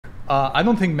I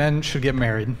don't think men should get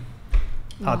married.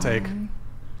 Hot take.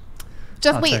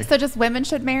 Just Hot wait, take. so just women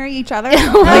should marry each other? How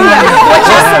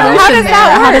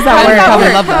does that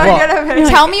work? Well,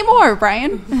 Tell me more,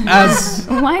 Brian. as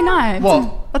Why not?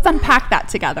 well, Let's unpack that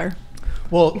together.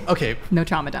 okay. No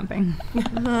trauma dumping.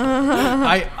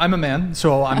 I'm a man,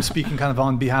 so I'm speaking kind of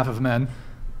on behalf of men.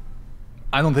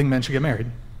 I don't think men should get married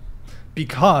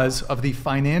because of the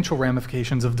financial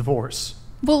ramifications of divorce.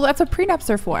 Well, that's what prenups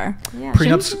are for. Yeah.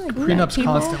 Prenups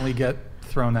constantly get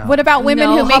thrown out. What about women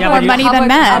No, who make how more about- money how than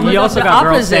about- how men? about You also the got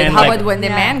girls opposite? saying, How like- about when the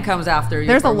man comes after you?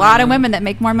 There's a for lot of money? women that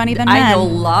make more money than I men. know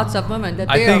lots of women that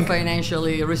I they are think-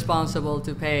 financially responsible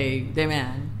to pay the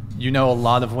man. You know a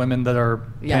lot of women that are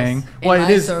Yes. paying. In Well,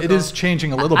 my it circle. is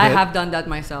changing a little I bit. have done that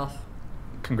myself.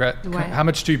 What? How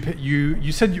much do you pay?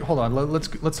 You said hold on.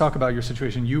 Let's talk about your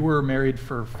situation. You were married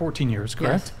for 14 years,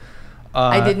 correct?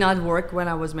 I did not work when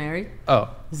I was married. Oh,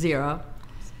 0.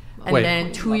 And Wait.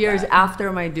 then 2 years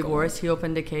after my divorce, he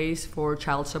opened a case for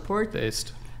child support.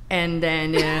 based. And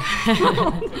then,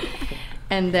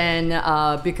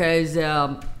 because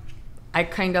I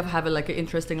kind of have like an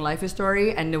interesting life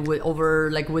story, and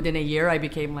within a year, I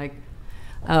became like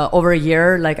over a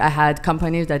year, like I had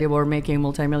companies that they were making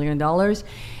multi-million dollars.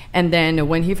 And then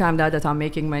when he found out that I'm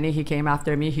making money, he came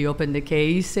after me. He opened the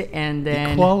case, and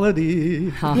then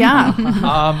Equality.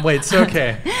 Yeah. Wait. So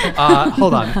okay.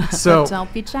 Hold on. So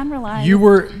Don't be generalized. you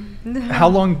were. How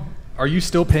long are you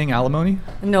still paying alimony?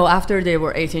 no, after they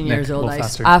were 18 Nick, years a old, little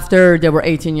faster. after they were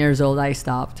 18 years old, I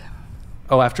stopped.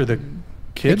 Oh, after the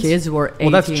kids. The kids were 18.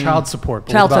 Well, that's child support.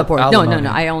 but Child what about support. No, alimony?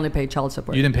 I only paid child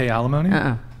support. You didn't pay alimony.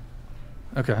 Uh-uh.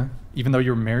 Okay. Even though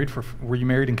you were married were you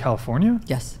married in California?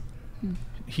 Yes.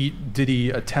 Did he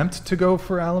attempt to go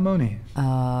for alimony?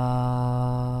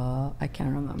 I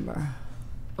can't remember.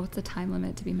 What's the time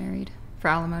limit to be married for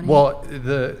alimony? Well,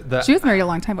 the She was married a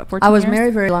long time, but 14 I was years? married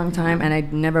a very long time, and I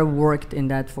never worked in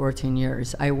that 14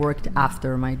 years. I worked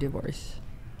after my divorce.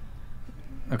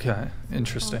 Okay,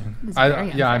 interesting. It's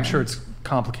very Yeah, I'm unfair. sure it's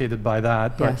complicated by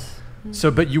that. But Yes. So,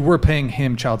 but you were paying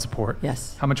him child support.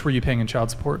 Yes. How much were you paying in child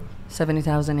support?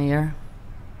 70,000 a year.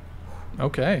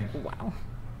 Okay. Wow.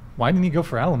 Why didn't he go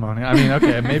for alimony? I mean,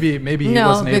 okay, maybe he No,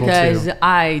 wasn't able because to.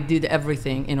 I did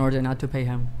everything in order not to pay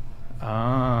him.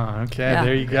 Ah, okay. Yeah.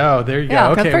 There you go. There you go. Yeah,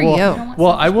 good Okay. for well, you.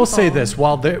 well, I will say this: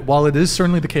 while it is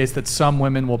certainly the case that some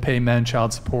women will pay men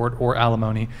child support or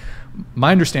alimony,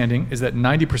 my understanding is that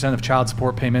 90% of child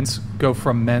support payments go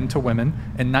from men to women,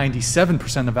 and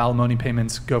 97% of alimony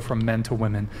payments go from men to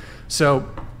women. So,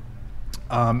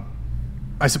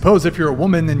 I suppose if you're a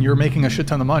woman and you're making a shit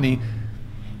ton of money.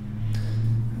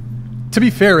 To be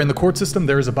fair, in the court system,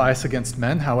 there is a bias against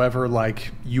men. However,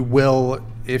 like you will,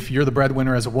 if you're the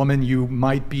breadwinner as a woman,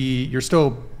 you're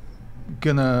still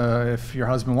gonna, if your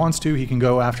husband wants to, he can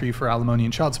go after you for alimony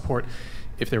and child support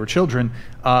if they were children.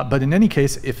 But in any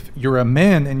case, if you're a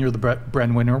man and you're the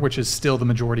breadwinner, which is still the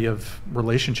majority of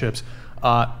relationships,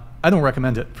 I don't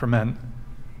recommend it for men.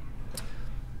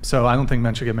 So I don't think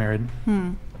men should get married.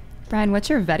 Brian, what's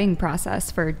your vetting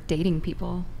process for dating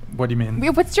people? What do you mean?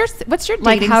 What's your dating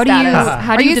Like, how do you- status?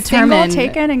 how do Are you determine- single,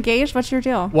 taken, engaged? What's your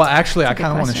deal? Well, actually, I a good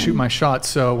kind of want to question. shoot my shot.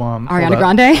 So hold Ariana up.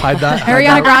 Grande? Hide that. hide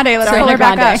Ariana that. Grande, let's pull her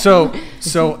back Grande. up.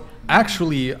 So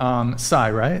actually,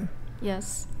 Sai, right?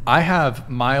 Yes. I have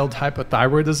mild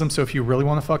hypothyroidism, so if you really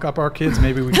want to fuck up our kids,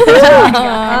 maybe we can.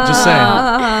 Just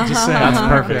saying. Just saying. That's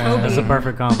perfect. Okay. That's a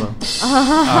perfect combo.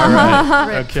 All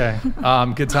right. Okay.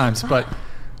 Good times. But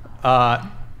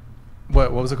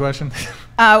what was the question?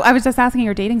 I was just asking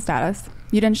your dating status.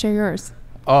 You didn't share yours.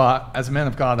 As a man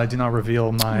of God, I do not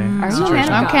reveal my Are you a man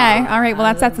situation. of Okay. All right. Well,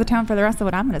 that sets the tone for the rest of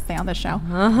what I'm going to say on this show.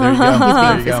 There you go.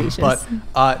 There you go. facetious.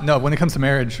 But no, when it comes to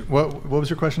marriage, what was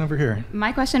your question over here?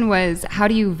 My question was, how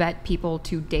do you vet people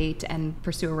to date and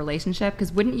pursue a relationship?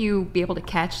 Because wouldn't you be able to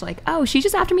catch, like, oh, she's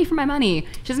just after me for my money.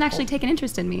 She doesn't actually take an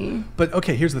interest in me. But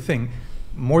okay, here's the thing.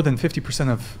 More than 50%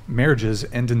 of marriages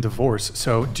end in divorce.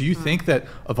 So do you think that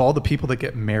of all the people that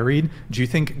get married, do you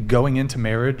think going into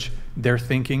marriage, they're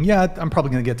thinking, yeah, I'm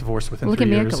probably going to get divorced within Look 3 at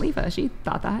Mia years? Khalifa. She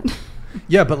thought that.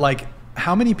 Yeah, but like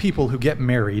how many people who get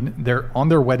married, they're on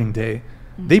their wedding day,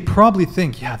 they probably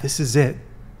think, yeah, this is it.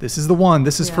 This is the one.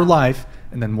 This is for life.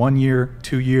 And then 1 year,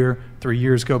 2 year, 3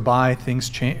 years go by, things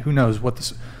change. Who knows what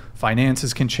the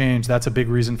finances can change. That's a big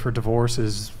reason for divorce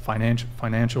is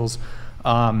financials.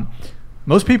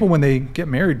 Most people, when they get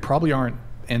married, probably aren't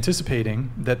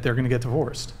anticipating that they're going to get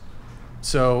divorced.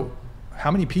 So how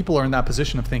many people are in that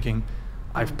position of thinking,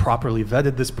 I've properly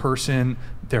vetted this person,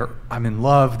 I'm in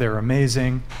love, they're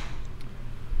amazing,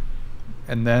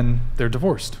 and then they're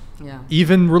divorced? Yeah.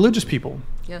 Even religious people.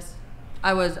 Yes.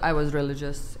 I was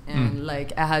religious, and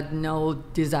like I had no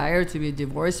desire to be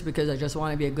divorced because I just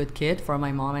want to be a good kid for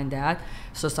my mom and dad,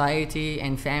 society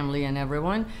and family and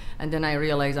everyone. And then I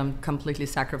realized I'm completely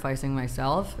sacrificing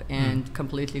myself and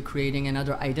completely creating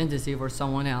another identity for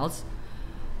someone else.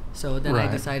 So then I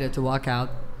decided to walk out.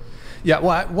 Yeah,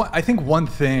 well, I think one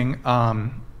thing,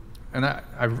 and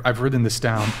I've written this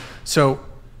down. So,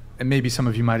 and maybe some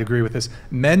of you might agree with this,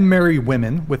 men marry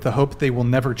women with the hope they will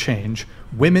never change.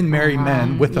 Women marry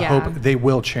men with the hope they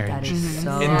will change. That is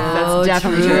so That's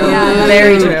definitely true. true. Yeah,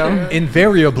 Very true.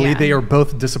 Invariably, they are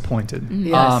both disappointed.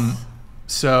 Yes.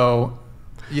 So,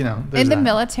 you know, there's In the that.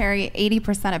 military,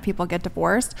 80% of people get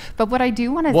divorced. But what I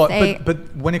do want to Well, say,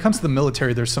 but when it comes to the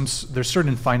military, there's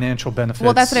certain financial benefits.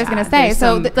 well, that's what I was going Yeah, to say. there's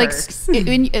So, some like, perks.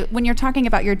 when you're talking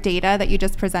about your data that you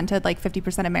just presented, like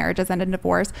 50% of marriages end in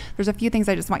divorce, there's a few things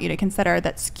I just want you to consider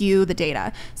that skew the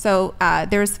data. So,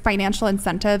 there's financial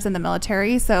incentives in the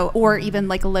military, or even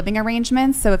like living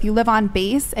arrangements. So, if you live on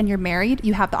base and you're married,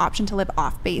 you have the option to live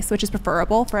off base, which is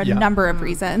preferable for a number of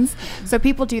reasons. So,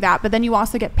 people do that. But then you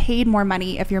also get paid more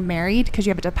money if you're married because you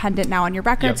have a dependent now on your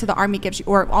record. Yep. So, the Army gives you,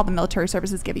 or all the military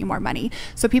services give you more money.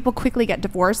 So, people quickly get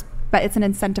divorced, but it's an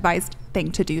incentivized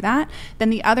thing to do that. Then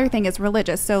the other thing is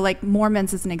religious. So like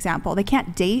Mormons is an example. They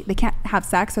can't date, they can't have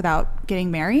sex without getting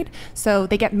married. So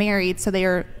they get married, so they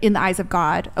are, in the eyes of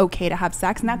God, okay to have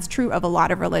sex. And that's true of a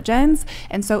lot of religions.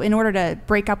 And so in order to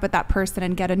break up with that person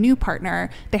and get a new partner,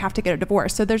 they have to get a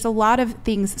divorce. So there's a lot of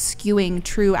things skewing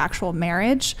true actual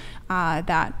marriage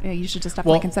that you should just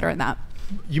definitely consider in that.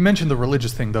 You mentioned the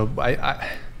religious thing, though.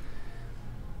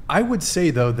 I would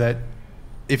say, though, that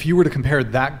if you were to compare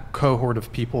that cohort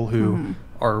of people who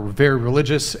are very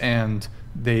religious and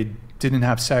they didn't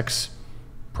have sex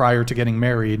prior to getting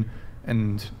married,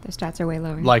 and The stats are way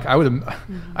lower. like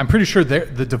I'm pretty sure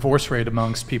the divorce rate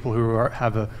amongst people who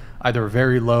have either a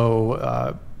very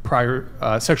low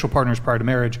prior sexual partners prior to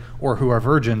marriage or who are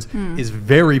virgins is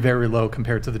very, very low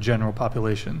compared to the general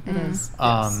population. It is.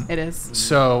 It is.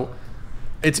 So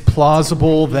it's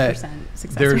plausible that 90%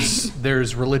 success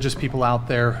there's religious people out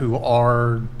there who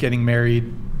are getting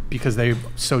married because they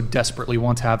so desperately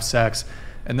want to have sex,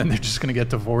 and then they're just going to get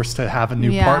divorced to have a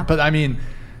new part. But I mean,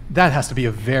 that has to be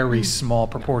a very small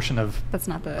proportion of That's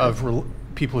not the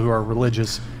people who are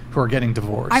religious who are getting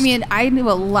divorced. I mean, I knew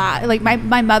a lot. Like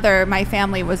my mother, my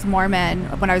family was Mormon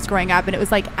when I was growing up, and it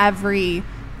was like every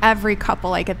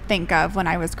couple I could think of when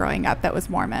I was growing up that was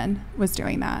Mormon was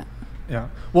doing that. yeah.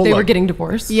 Well, They were look, getting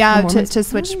divorced? Yeah, The Mormons? to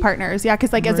switch partners. Yeah,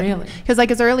 because like Really?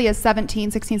 as early as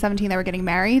 16, 17, they were getting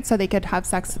married, so they could have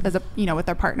sex as with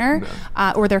their partner,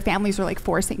 or their families were like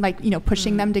forcing,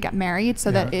 pushing them to get married,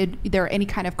 so that there any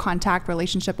kind of contact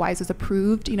relationship wise is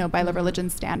approved, by the religion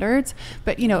standards.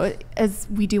 But as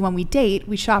we do when we date,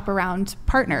 we shop around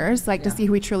partners to see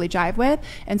who we truly jive with,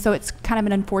 and so it's kind of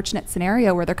an unfortunate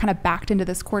scenario where they're kind of backed into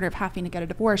this corner of having to get a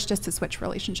divorce just to switch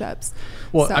relationships.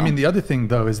 Well, So- I mean, the other thing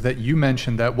though is that you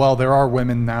mentioned that there are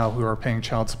women now who are paying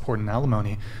child support and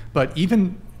alimony, but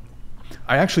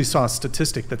I actually saw a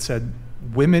statistic that said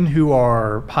women who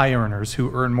are high earners who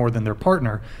earn more than their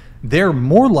partner, they're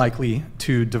more likely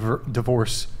to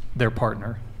divorce their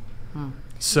partner.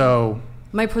 So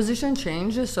My position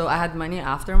changed, so I had money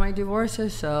after my divorce,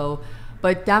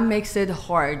 but that makes it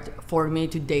hard for me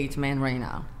to date men right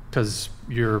now. because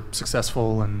you're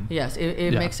successful and Yes,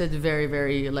 it Yeah. makes it very,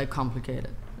 very complicated.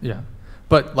 yeah.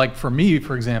 But like for me,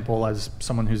 for example, as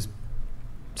someone who's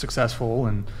successful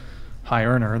and high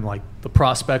earner, and like the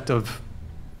prospect of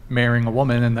marrying a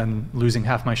woman and then losing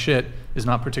half my shit is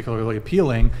not particularly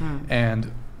appealing.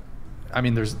 And I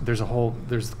mean, there's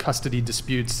custody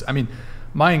disputes. I mean,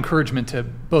 my encouragement to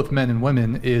both men and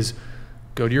women is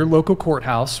go to your local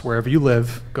courthouse, wherever you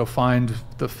live, go find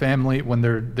the family when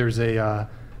there's a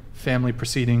family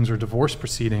proceedings or divorce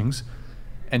proceedings,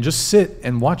 and just sit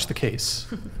and watch the case.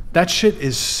 That shit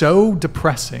is so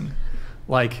depressing.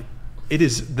 Like, it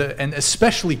is and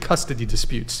especially custody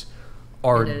disputes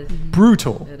are It is.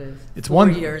 brutal. It is. It's 4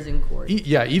 one years in court.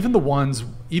 Yeah, even the ones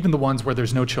where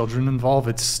there's no children involved,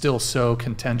 it's still so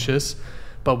contentious.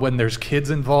 But when there's kids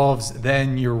involved,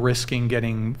 then you're risking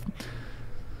getting.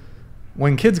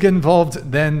 When kids get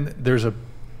involved, then there's a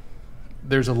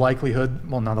likelihood.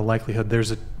 Well, not a likelihood.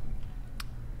 There's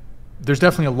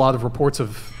definitely a lot of reports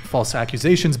of false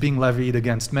accusations being levied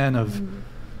against men of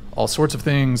all sorts of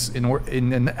things in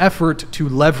an effort to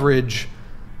leverage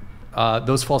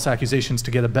those false accusations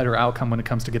to get a better outcome when it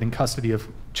comes to getting custody of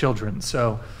children.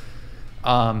 So,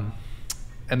 and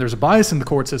there's a bias in the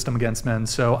court system against men,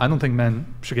 so I don't think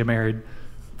men should get married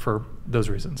for those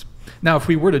reasons. Now, if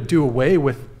we were to do away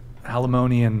with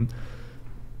alimony and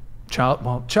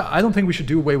I don't think we should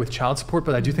do away with child support,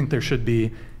 but I do think there should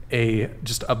be a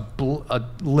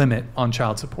limit on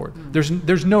child support.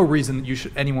 There's no reason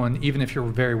that anyone, even if you're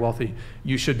very wealthy,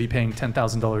 you should be paying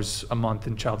 $10,000 a month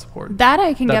in child support. That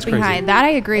I can That's get behind. crazy. That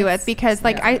I agree with, because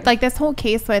I like this whole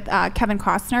case with Kevin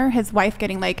Costner, his wife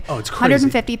getting like it's crazy.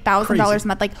 $150,000 a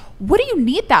month. Like, what do you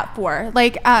need that for?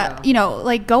 Like, you know,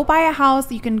 like go buy a house.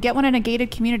 You can get one in a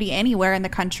gated community anywhere in the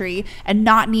country and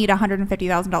not need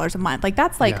 $150,000 a month. Like,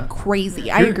 that's like crazy.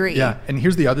 I agree. Yeah, and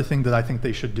here's the other thing that I think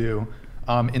they should do.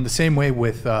 In the same way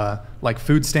with like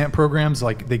food stamp programs,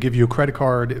 like they give you a credit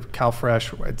card,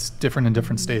 CalFresh, it's different in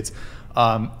different states.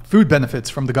 Food benefits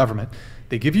from the government.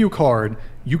 They give you a card.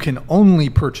 You can only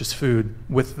purchase food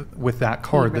with that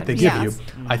card that they give you.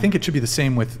 I think it should be the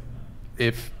same with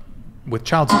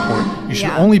child support. You should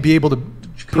only be able to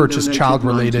purchase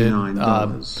child-related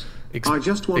I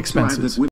just want to add expenses. that